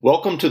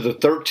Welcome to the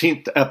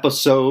 13th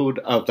episode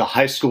of the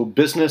High School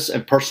Business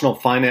and Personal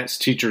Finance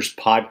Teachers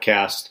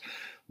Podcast,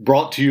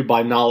 brought to you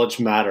by Knowledge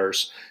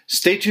Matters.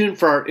 Stay tuned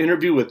for our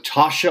interview with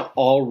Tasha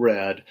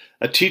Allred,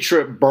 a teacher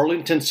at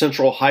Burlington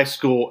Central High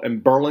School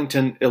in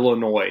Burlington,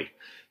 Illinois.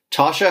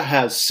 Tasha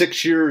has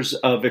 6 years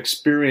of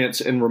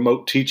experience in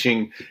remote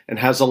teaching and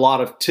has a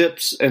lot of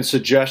tips and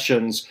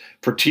suggestions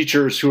for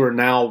teachers who are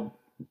now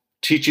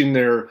teaching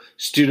their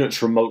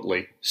students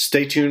remotely.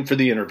 Stay tuned for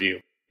the interview.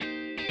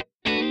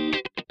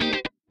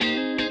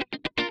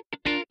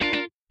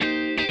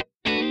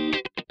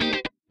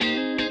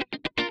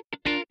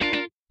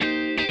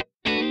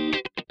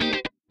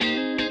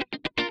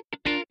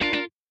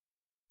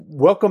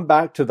 Welcome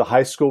back to the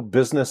High School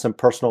Business and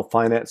Personal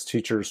Finance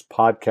Teachers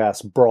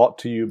Podcast, brought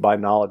to you by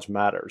Knowledge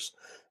Matters.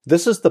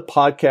 This is the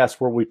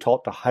podcast where we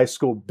talk to high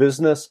school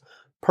business,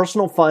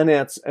 personal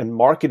finance, and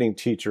marketing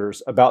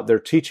teachers about their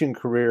teaching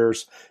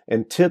careers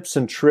and tips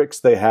and tricks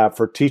they have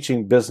for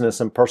teaching business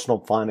and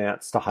personal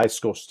finance to high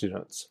school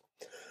students.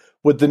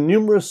 With the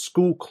numerous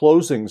school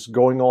closings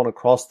going on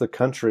across the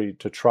country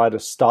to try to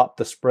stop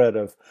the spread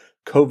of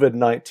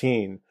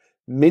COVID-19,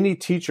 many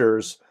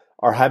teachers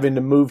are having to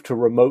move to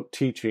remote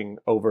teaching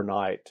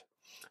overnight.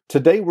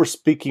 Today we're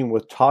speaking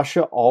with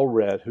Tasha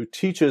Allred, who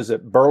teaches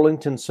at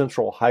Burlington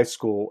Central High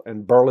School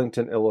in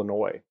Burlington,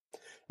 Illinois.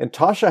 And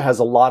Tasha has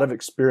a lot of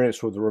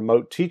experience with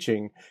remote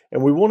teaching,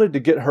 and we wanted to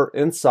get her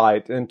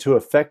insight into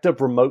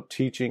effective remote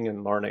teaching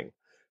and learning.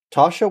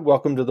 Tasha,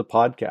 welcome to the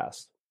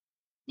podcast.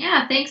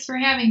 Yeah, thanks for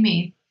having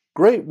me.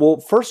 Great. Well,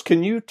 first,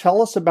 can you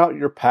tell us about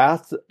your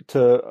path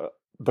to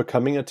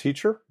becoming a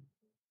teacher?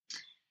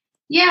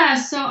 Yeah,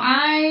 so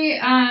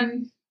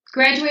I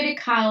graduated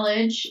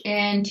college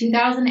in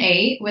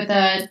 2008 with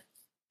a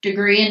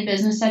degree in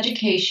business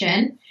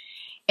education.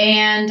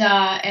 And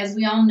as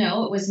we all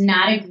know, it was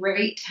not a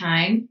great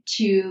time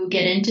to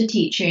get into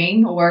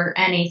teaching or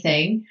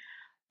anything.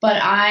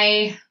 But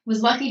I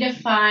was lucky to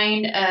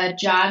find a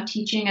job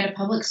teaching at a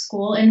public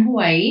school in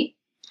Hawaii.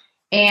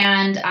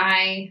 And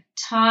I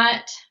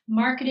taught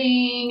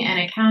marketing and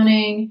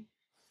accounting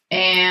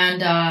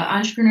and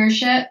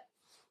entrepreneurship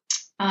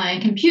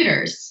and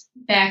computers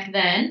back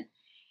then.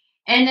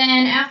 And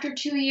then after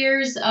 2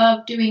 years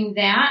of doing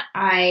that,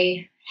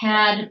 I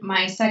had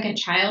my second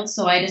child,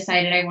 so I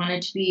decided I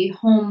wanted to be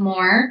home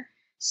more.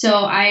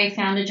 So I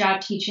found a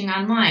job teaching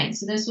online.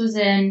 So this was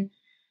in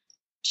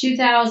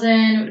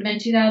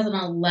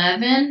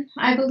 2011,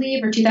 I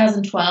believe, or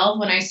 2012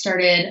 when I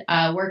started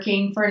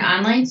working for an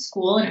online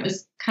school, and it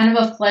was kind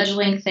of a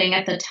fledgling thing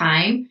at the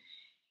time.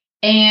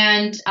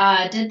 And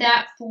did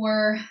that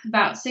for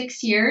about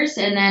 6 years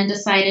and then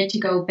decided to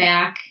go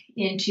back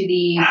into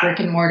the brick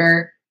and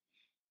mortar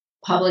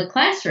public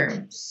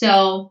classroom.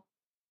 So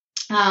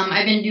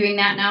I've been doing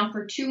that now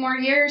for 2 more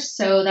years.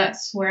 So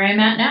that's where I'm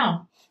at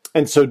now.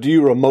 And so do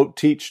you remote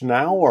teach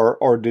now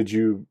or did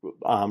you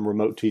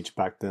remote teach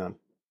back then?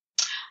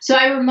 So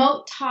I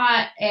remote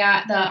taught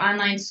at the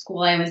online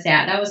school I was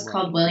at. That was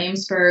called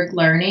Williamsburg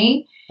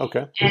Learning.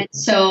 Okay. And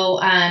so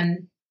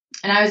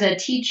and I was a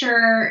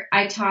teacher.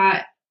 I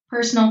taught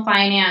personal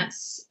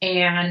finance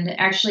and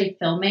actually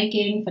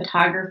filmmaking,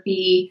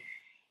 photography,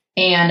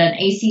 and an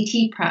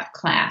ACT prep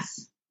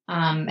class.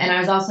 And I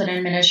was also an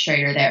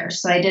administrator there.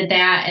 So I did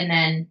that and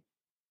then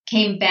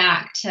came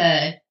back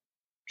to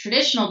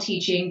traditional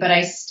teaching, but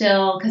I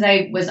still, because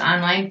I was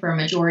online for a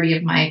majority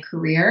of my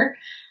career,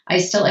 I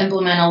still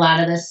implement a lot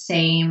of the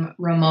same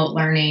remote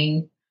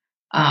learning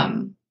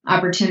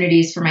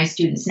opportunities for my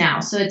students now.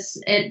 So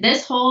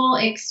this whole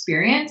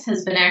experience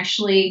has been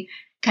actually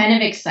kind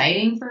of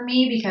exciting for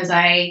me because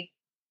I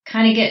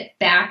kind of get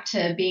back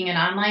to being an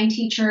online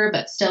teacher,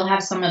 but still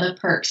have some of the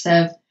perks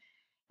of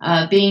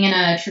being in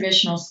a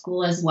traditional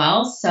school as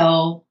well.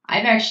 So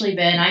I've actually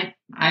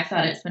I've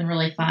thought it's been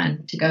really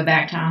fun to go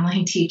back to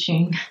online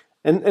teaching.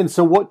 And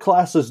so what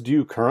classes do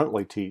you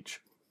currently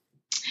teach?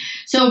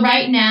 So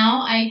right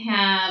now I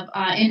have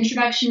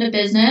Introduction to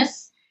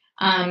Business,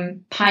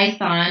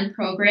 Python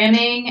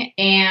programming,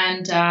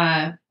 and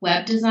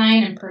web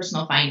design and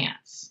personal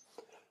finance.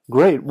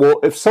 Great. Well,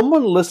 if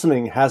someone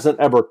listening hasn't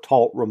ever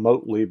taught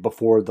remotely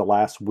before the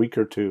last week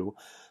or two,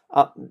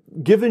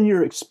 given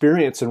your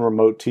experience in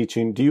remote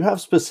teaching, do you have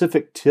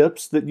specific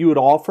tips that you would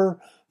offer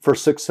for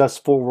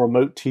successful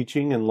remote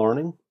teaching and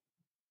learning?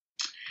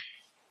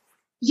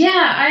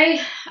 Yeah,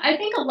 I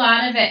think a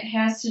lot of it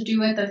has to do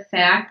with the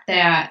fact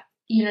that,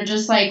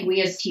 just like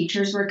we as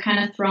teachers were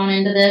kind of thrown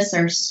into this,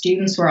 our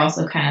students were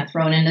also kind of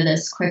thrown into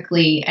this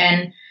quickly.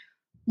 And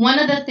one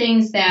of the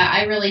things that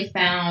I really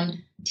found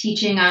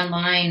teaching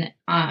online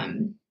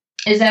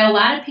is that a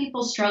lot of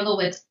people struggle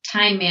with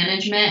time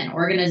management and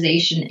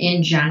organization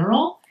in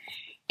general,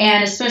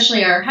 and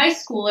especially our high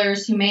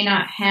schoolers who may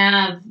not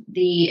have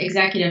the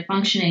executive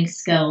functioning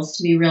skills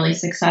to be really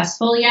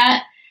successful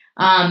yet.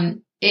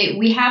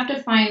 We have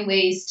to find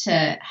ways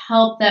to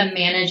help them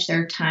manage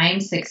their time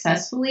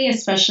successfully,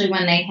 especially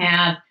when they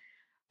have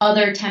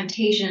other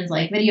temptations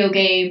like video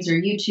games or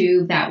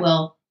YouTube that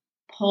will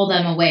pull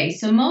them away.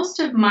 So most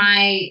of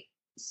my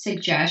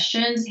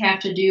suggestions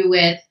have to do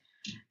with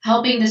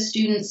helping the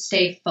students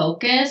stay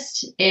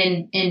focused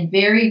in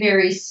very,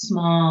 very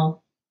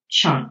small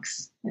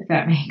chunks, if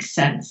that makes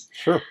sense.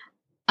 Sure.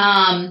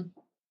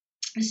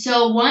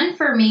 So one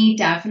for me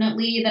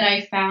definitely that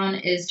I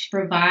found is to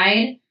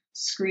provide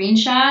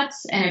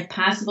screenshots and if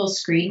possible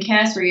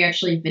screencasts where you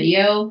actually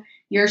video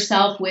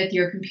yourself with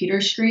your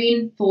computer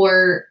screen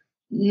for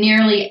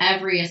nearly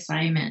every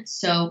assignment.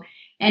 So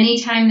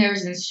anytime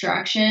there's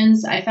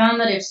instructions, I found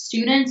that if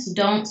students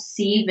don't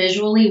see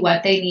visually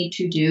what they need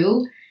to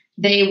do,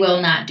 they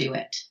will not do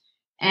it.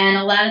 And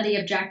a lot of the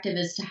objective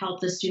is to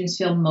help the students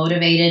feel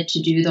motivated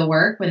to do the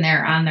work when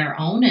they're on their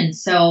own. And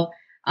so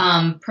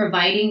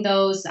providing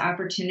those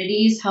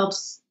opportunities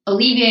helps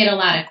alleviate a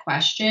lot of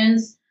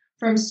questions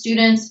from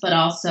students, but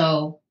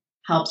also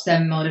helps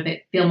them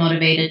feel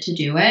motivated to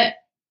do it.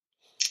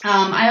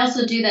 I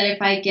also do that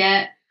if I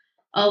get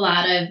a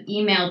lot of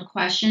emailed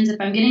questions.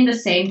 If I'm getting the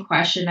same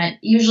question,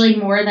 usually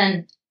more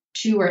than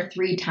 2 or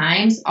 3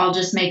 times, I'll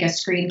just make a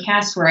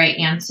screencast where I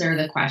answer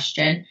the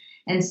question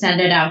and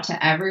send it out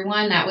to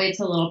everyone. That way it's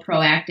a little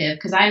proactive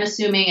because I'm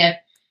assuming if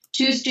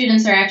 2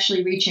 students are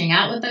actually reaching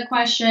out with a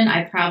question,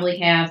 I probably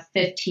have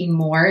 15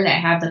 more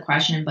that have the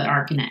question but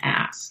aren't going to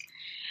ask.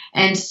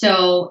 And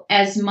so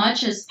as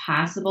much as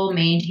possible,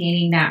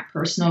 maintaining that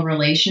personal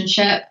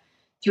relationship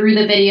through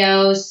the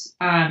videos,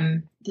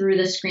 through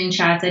the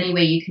screenshots, any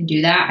way you can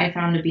do that, I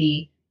found to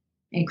be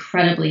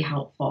incredibly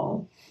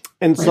helpful.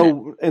 And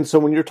so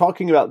when you're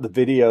talking about the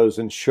videos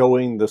and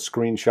showing the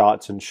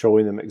screenshots and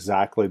showing them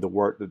exactly the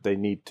work that they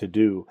need to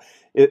do,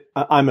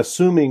 I'm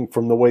assuming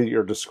from the way that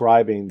you're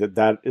describing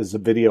that is a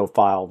video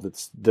file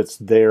that's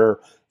there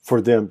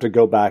for them to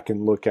go back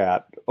and look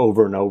at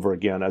over and over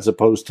again, as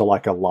opposed to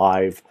like a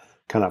live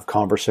kind of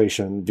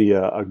conversation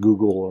via a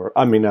Google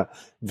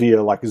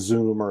via like a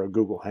Zoom or a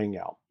Google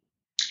Hangout.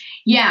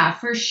 Yeah,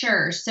 for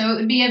sure. So it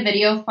would be a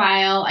video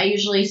file. I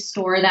usually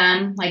store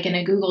them like in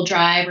a Google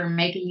Drive or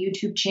make a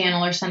YouTube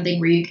channel or something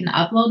where you can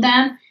upload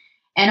them.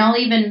 And I'll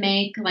even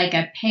make like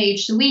a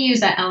page. So we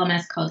use an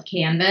LMS called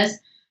Canvas.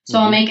 So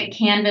I'll make a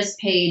Canvas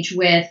page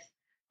with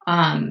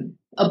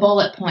a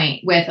bullet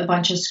point with a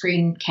bunch of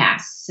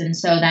screencasts. And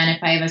so then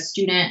if I have a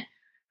student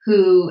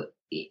who,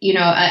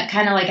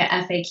 kind of like a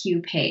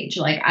FAQ page,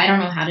 like, I don't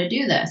know how to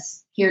do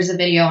this. Here's a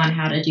video on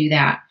how to do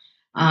that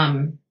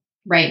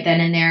right then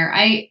and there.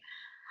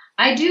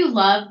 I do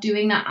love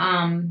doing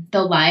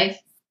the live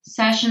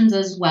sessions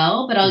as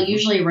well, but I'll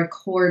usually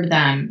record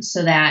them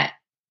so that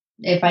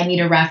if I need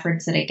to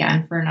reference it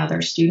again for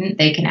another student,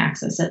 they can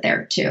access it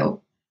there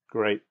too.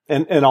 Great.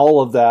 And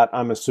all of that,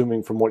 I'm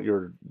assuming from what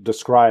you're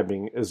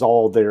describing, is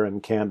all there in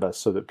Canvas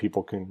so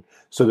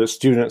that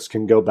students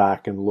can go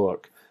back and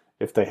look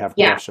if they have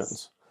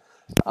questions.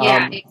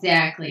 Yeah,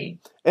 exactly.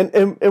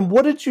 And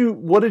what did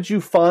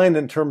you find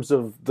in terms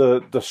of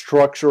the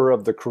structure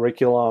of the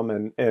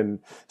curriculum and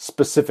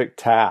specific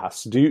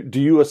tasks? Do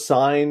you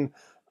assign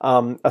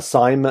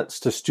assignments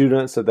to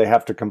students that they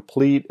have to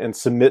complete and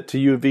submit to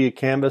you via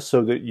Canvas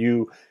so that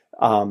you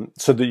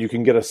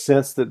can get a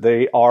sense that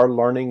they are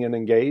learning and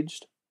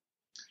engaged?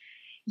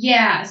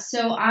 Yeah,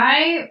 so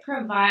I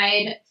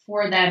provide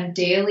for them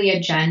daily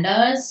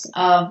agendas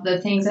of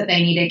the things that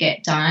they need to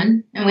get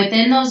done. And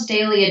within those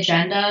daily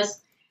agendas,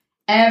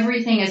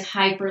 everything is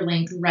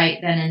hyperlinked right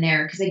then and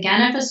there. Because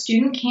again, if a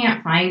student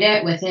can't find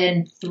it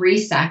within 3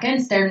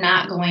 seconds, they're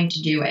not going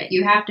to do it.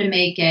 You have to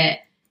make it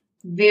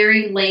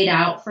very laid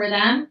out for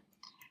them.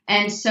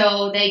 And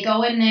so they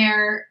go in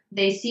there,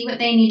 they see what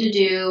they need to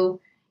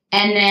do.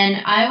 And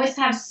then I always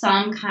have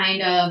some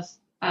kind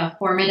of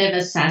formative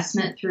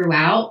assessment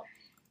throughout.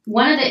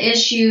 One of the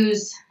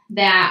issues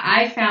that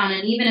I found,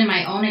 and even in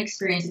my own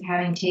experience of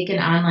having taken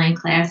online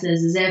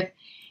classes, is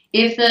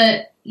if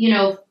the,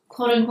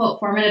 quote unquote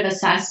formative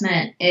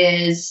assessment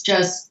is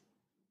just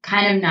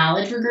kind of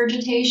knowledge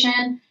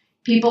regurgitation,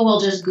 people will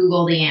just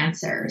Google the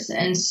answers.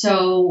 And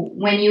so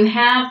when you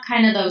have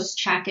kind of those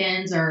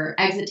check-ins or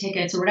exit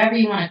tickets or whatever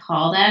you want to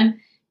call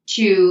them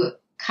to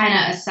kind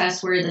of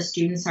assess where the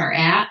students are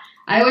at,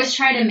 I always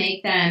try to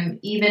make them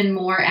even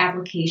more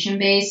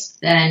application-based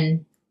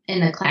than in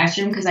the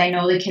classroom because I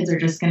know the kids are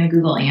just going to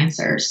Google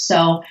answers.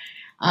 So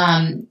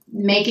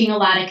making a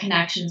lot of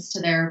connections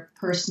to their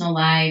personal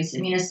lives. I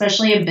mean,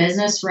 especially in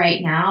business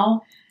right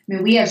now,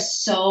 we have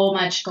so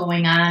much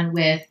going on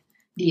with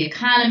the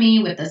economy,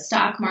 with the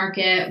stock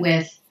market,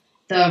 with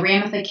the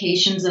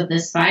ramifications of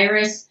this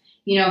virus.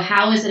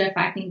 How is it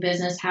affecting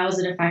business? How is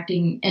it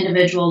affecting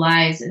individual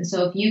lives? And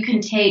so if you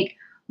can take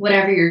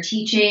whatever you're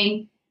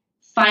teaching,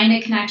 find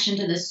a connection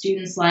to the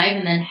student's life,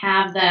 and then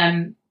have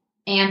them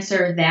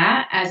answer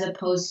that as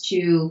opposed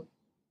to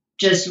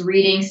just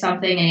reading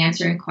something and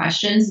answering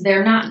questions,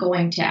 they're not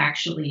going to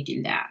actually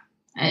do that.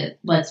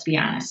 Let's be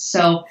honest.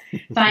 So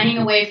finding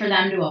a way for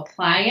them to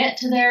apply it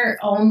to their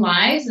own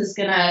lives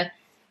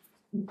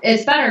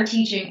it's better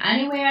teaching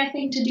anyway, I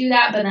think, to do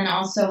that, but then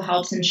also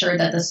helps ensure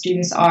that the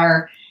students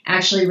are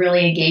actually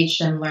really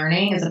engaged in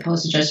learning as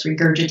opposed to just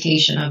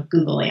regurgitation of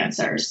Google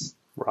answers.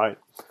 Right.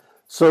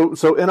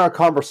 So in our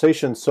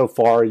conversation so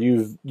far,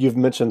 you've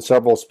mentioned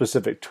several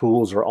specific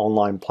tools or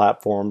online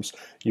platforms.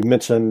 You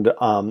mentioned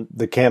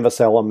the Canvas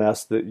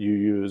LMS that you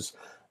use.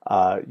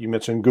 You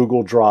mentioned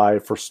Google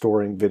Drive for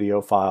storing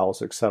video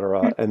files, et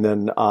cetera, and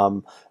then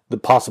the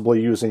possibly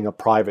using a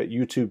private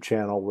YouTube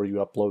channel where you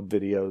upload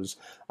videos.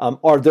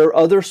 Are there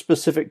other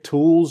specific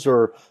tools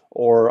or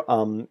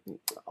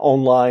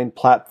online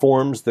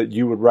platforms that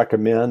you would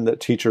recommend that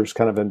teachers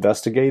kind of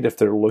investigate if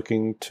they're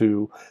looking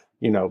to,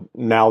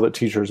 now that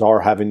teachers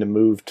are having to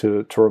move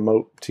to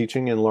remote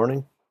teaching and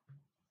learning?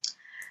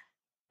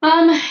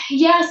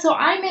 Yeah, so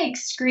I make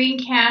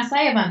screencasts.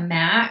 I have a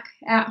Mac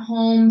at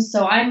home,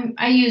 so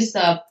I use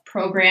the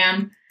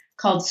program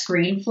called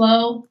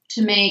ScreenFlow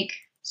to make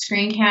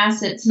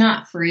screencasts. It's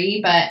not free,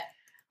 but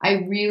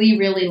I really,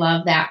 really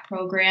love that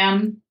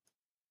program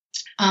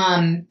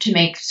to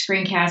make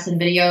screencasts and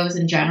videos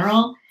in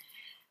general.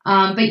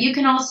 But you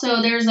can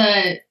also, there's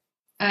a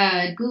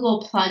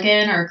Google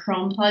plugin or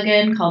Chrome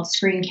plugin called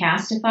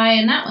Screencastify,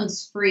 and that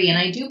one's free. And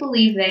I do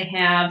believe they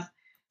have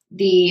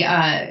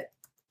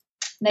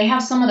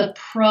some of the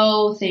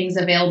pro things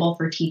available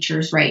for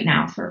teachers right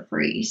now for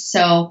free.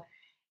 So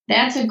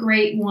that's a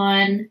great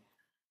one.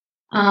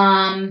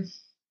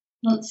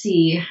 Let's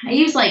see. I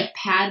use like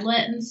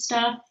Padlet and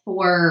stuff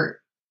for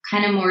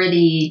kind of more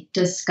the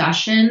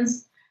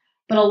discussions,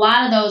 but a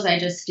lot of those I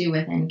just do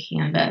within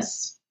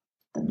Canvas.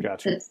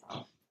 Gotcha.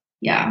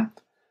 Yeah.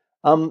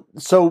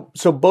 So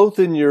both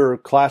in your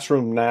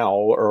classroom now,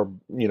 or,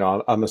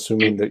 I'm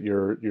assuming that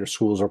your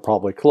schools are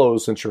probably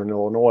closed since you're in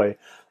Illinois.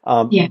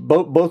 Yeah.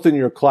 Both in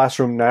your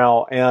classroom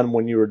now and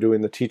when you were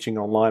doing the teaching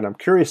online, I'm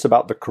curious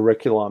about the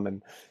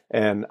curriculum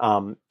and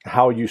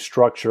how you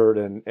structured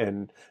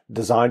and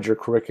designed your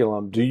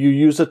curriculum. Do you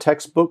use a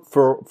textbook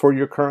for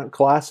your current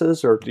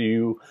classes, or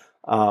can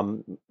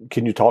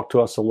you talk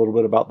to us a little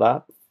bit about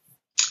that?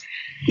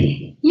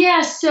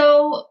 Yeah.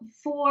 So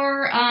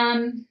for,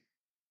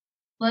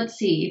 let's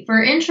see,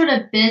 for Intro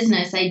to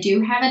Business, I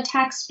do have a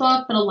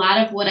textbook, but a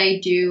lot of what I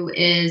do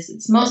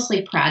it's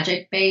mostly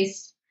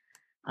project-based.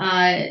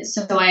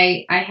 So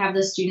I have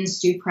the students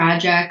do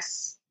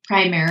projects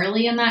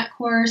primarily in that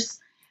course.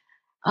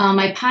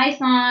 My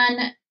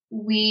Python,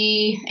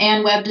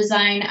 and web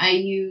design, I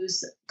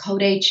use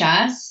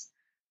CodeHS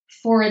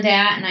for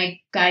that, and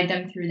I guide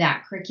them through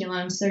that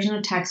curriculum. So there's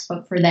no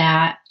textbook for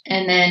that.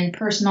 And then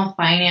personal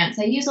finance,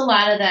 I use a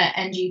lot of the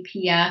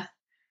NGPF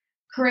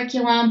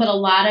curriculum, but a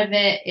lot of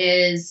it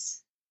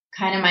is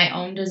kind of my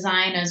own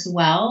design as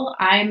well.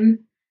 I'm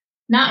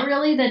not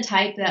really the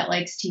type that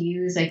likes to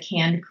use a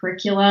canned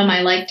curriculum.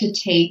 I like to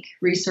take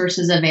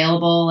resources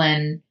available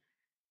and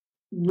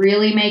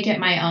really make it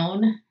my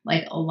own,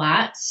 like a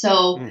lot.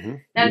 So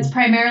that's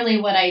primarily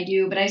what I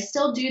do, but I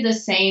still do the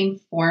same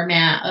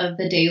format of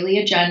the daily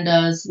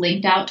agendas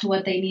linked out to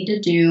what they need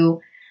to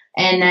do.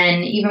 And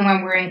then even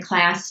when we're in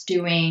class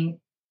doing,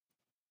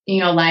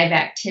 live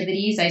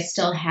activities, I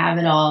still have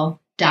it all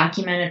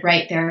documented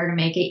right there to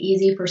make it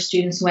easy for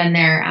students when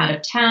they're out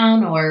of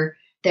town or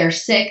they're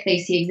sick. They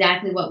see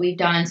exactly what we've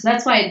done. So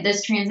that's why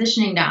this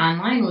transitioning to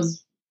online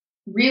was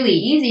really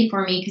easy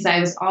for me, because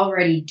I was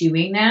already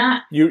doing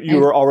that. You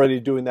were already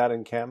doing that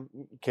in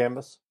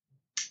Canvas?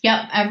 Yep,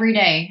 every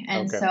day.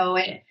 And so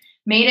it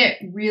made it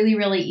really,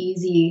 really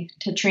easy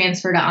to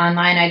transfer to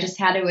online. I just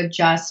had to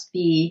adjust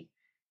the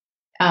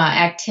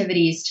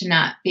activities to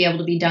not be able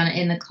to be done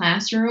in the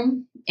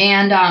classroom.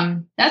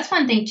 And that's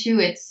one thing too.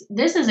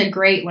 This is a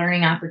great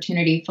learning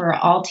opportunity for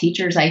all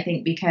teachers, I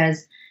think,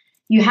 because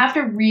you have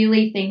to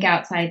really think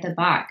outside the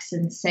box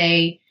and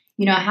say,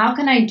 how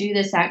can I do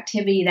this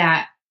activity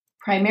that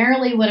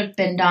primarily would have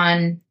been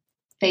done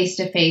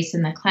face-to-face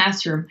in the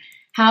classroom?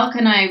 How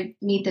can I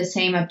meet the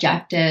same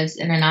objectives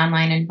in an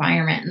online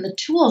environment? And the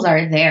tools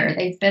are there.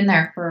 They've been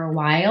there for a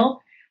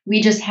while.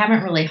 We just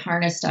haven't really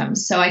harnessed them.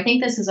 So I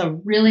think this is a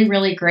really,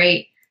 really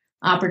great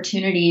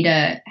opportunity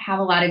to have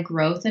a lot of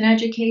growth in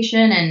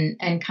education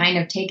and kind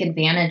of take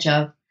advantage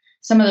of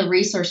some of the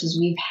resources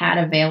we've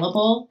had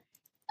available.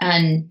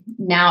 And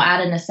now,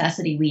 out of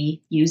necessity,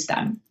 we use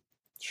them.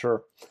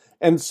 Sure.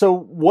 And so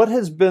what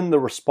has been the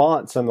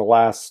response in the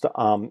last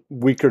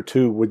week or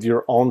two with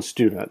your own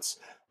students?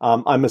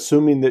 I'm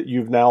assuming that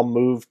you've now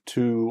moved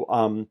to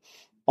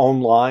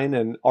online,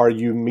 and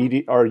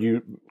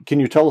can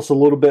you tell us a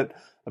little bit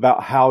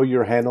about how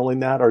you're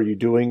handling that? Are you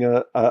doing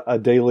a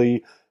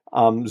daily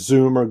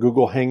Zoom or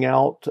Google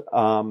Hangout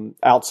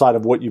outside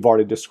of what you've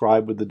already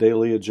described with the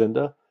daily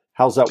agenda?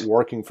 How's that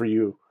working for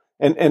you?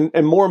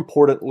 And more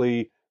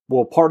importantly,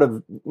 well, part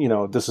of,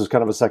 this is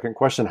kind of a second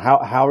question.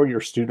 How are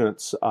your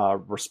students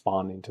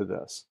responding to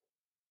this?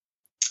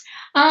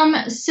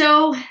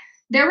 So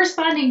they're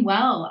responding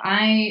well.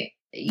 I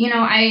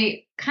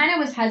kind of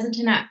was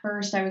hesitant at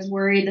first. I was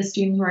worried the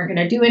students weren't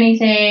going to do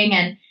anything,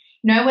 and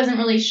I wasn't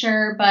really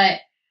sure,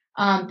 but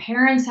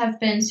parents have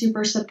been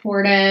super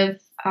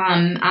supportive.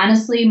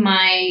 Honestly,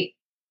 my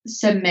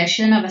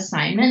submission of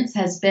assignments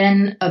has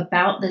been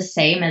about the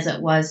same as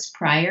it was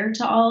prior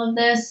to all of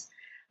this.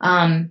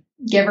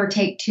 Give or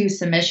take 2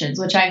 submissions,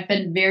 which I've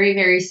been very,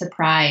 very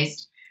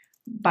surprised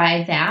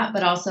by that,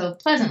 but also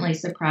pleasantly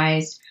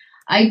surprised.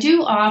 I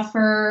do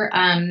offer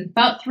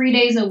about 3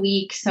 days a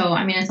week. So,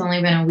 I mean, it's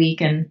only been a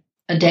week and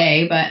a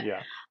day, but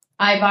Yeah.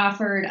 I've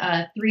offered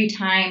 3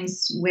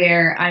 times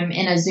where I'm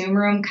in a Zoom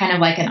room, kind of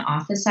like an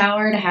office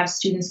hour to have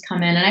students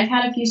come in. And I've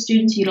had a few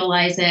students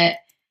utilize it.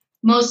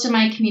 Most of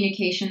my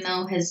communication,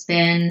 though, has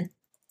been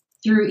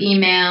through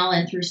email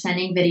and through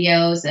sending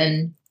videos.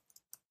 And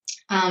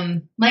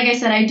like I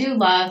said, I do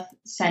love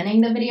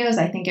sending the videos.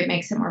 I think it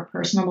makes it more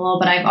personable.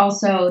 But I've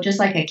also, just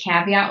like a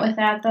caveat with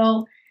that,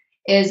 though,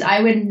 is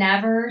I would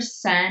never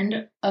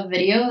send a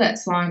video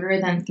that's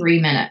longer than 3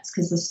 minutes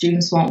because the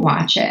students won't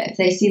watch it. If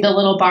they see the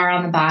little bar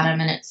on the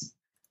bottom and it's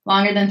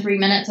longer than 3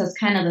 minutes, that's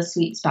kind of the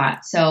sweet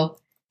spot. So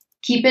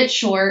keep it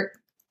short.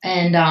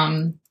 And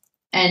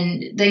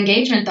the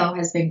engagement, though,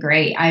 has been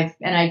great.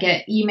 I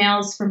get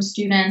emails from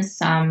students,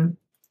 wanting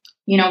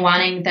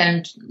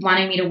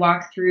me to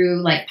walk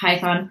through like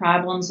Python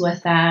problems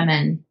with them,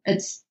 and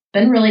it's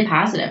been really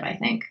positive, I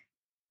think.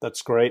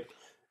 That's great.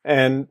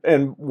 And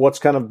what's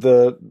kind of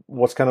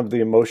the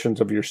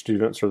emotions of your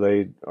students? Are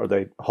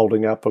they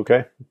holding up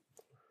okay?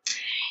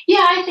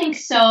 Yeah, I think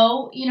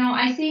so.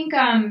 I think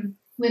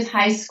with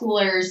high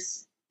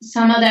schoolers,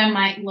 some of them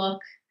might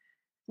look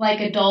like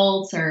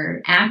adults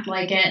or act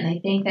like it, and they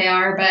think they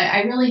are, but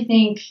I really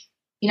think,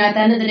 at the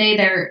end of the day,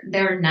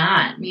 they're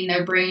not. I mean,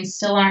 their brains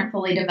still aren't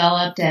fully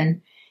developed,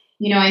 and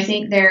I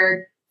think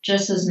they're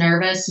just as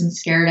nervous and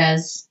scared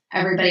as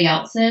everybody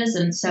else is,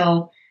 and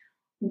so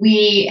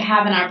we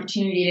have an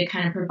opportunity to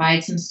kind of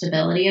provide some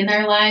stability in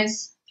their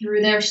lives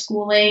through their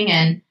schooling.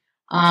 And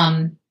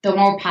the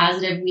more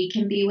positive we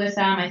can be with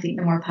them, I think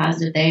the more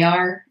positive they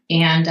are.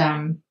 And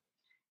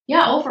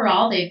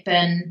overall, they've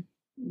been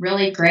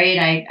really great.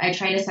 I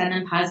try to send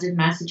them positive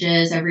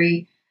messages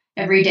every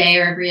day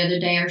or every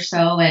other day or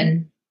so,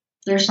 and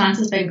the response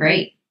has been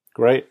great.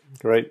 Great.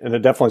 And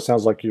it definitely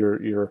sounds like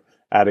you're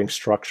adding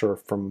structure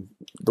from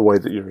the way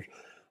that you're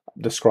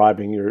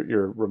describing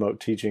your remote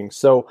teaching.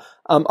 So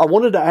I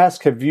wanted to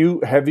ask, have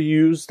you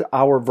used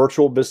our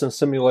virtual business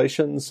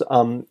simulations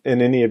in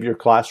any of your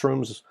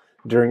classrooms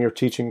during your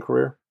teaching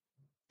career?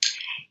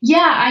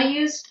 Yeah, I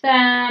used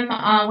them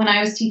when I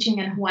was teaching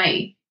in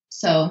Hawaii.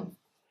 So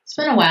it's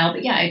been a while,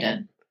 but yeah, I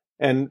did.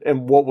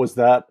 And what was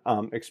that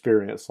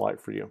experience like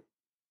for you?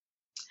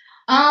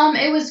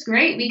 It was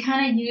great. We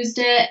kind of used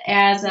it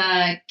as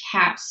a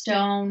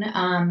capstone.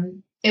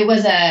 It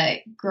was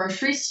a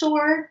grocery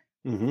store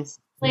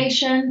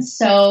simulation,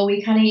 so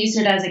we kind of used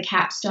it as a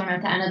capstone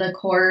at the end of the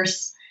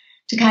course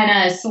to kind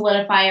of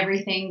solidify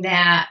everything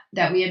that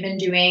we had been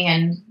doing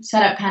and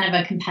set up kind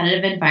of a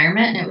competitive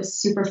environment. And it was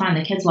super fun.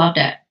 The kids loved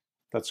it.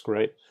 That's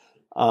great.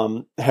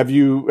 Have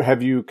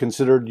you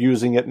considered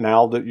using it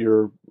now that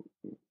you're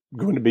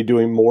going to be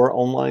doing more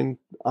online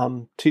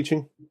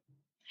teaching?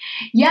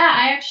 Yeah,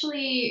 I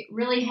actually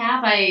really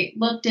have. I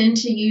looked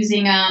into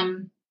using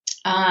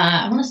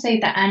I want to say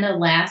at the end of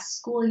last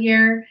school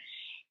year,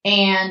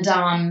 and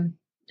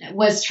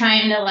was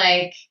trying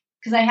to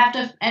because I have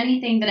to,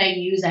 anything that I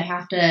use, I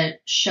have to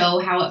show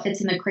how it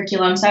fits in the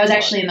curriculum. So I was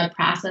actually in the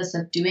process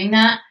of doing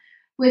that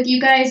with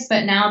you guys.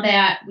 But now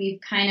that we've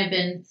kind of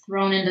been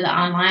thrown into the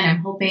online,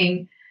 I'm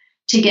hoping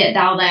to get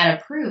all that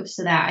approved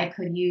so that I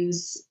could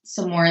use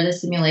some more of the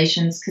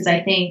simulations. Because I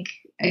think,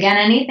 again,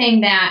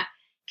 anything that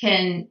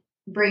can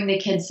bring the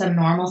kids some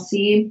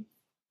normalcy,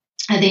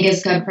 I think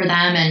is good for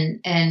them.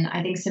 And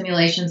I think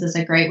simulations is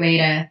a great way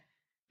to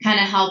kind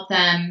of help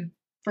them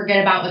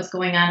forget about what's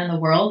going on in the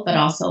world, but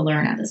also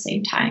learn at the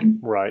same time.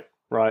 Right.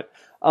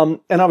 And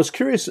I was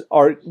curious,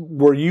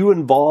 were you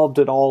involved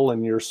at all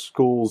in your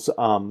school's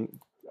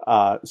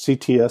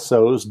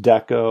CTSOs,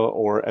 DECA,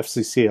 or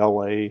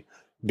FCCLA,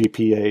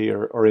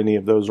 BPA, or any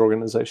of those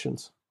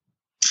organizations?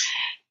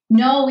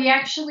 No, we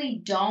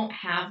actually don't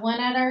have one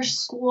at our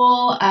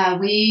school.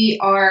 We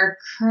are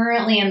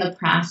currently in the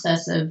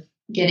process of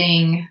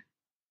getting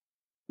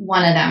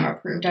one of them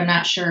approved. I'm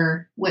not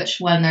sure which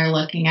one they're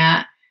looking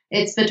at.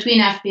 It's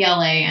between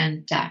FBLA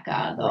and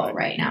DECA, though,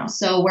 right now.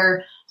 So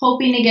we're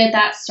hoping to get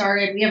that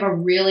started. We have a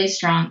really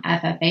strong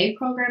FFA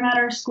program at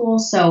our school,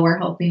 so we're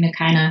hoping to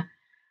kind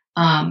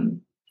of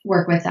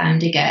work with them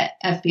to get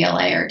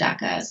FBLA or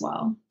DECA as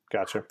well.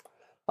 Gotcha.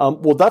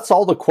 Well, that's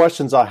all the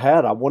questions I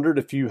had. I wondered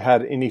if you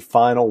had any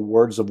final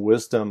words of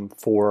wisdom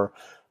for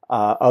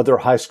other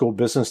high school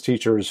business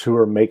teachers who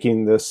are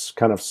making this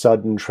kind of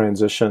sudden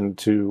transition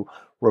to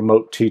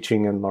remote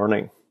teaching and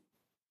learning.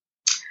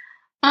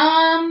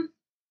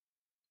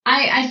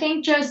 I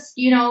think just,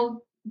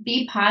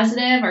 be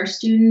positive. Our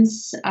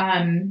students,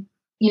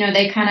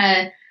 they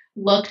kind of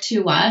look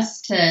to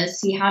us to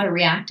see how to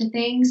react to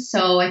things.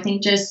 So I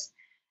think just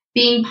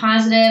being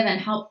positive and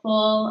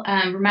helpful.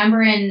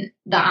 Remember, in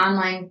the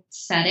online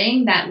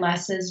setting, that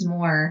less is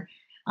more.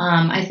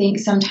 I think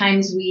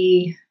sometimes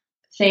we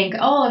think,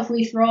 if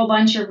we throw a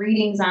bunch of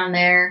readings on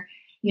there,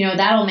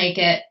 that'll make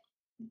it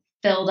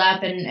filled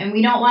up. And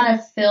we don't want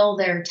to fill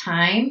their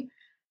time,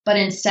 but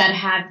instead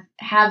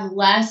have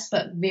less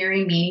but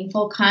very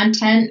meaningful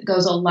content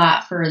goes a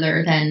lot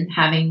further than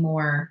having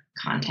more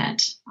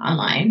content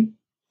online.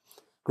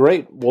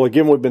 Great. Well,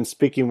 again, we've been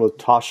speaking with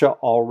Tasha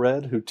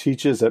Allred, who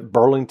teaches at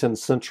Burlington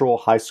Central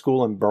High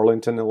School in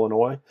Burlington,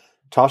 Illinois.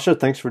 Tasha,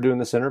 thanks for doing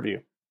this interview.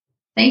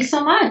 Thanks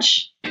so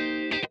much.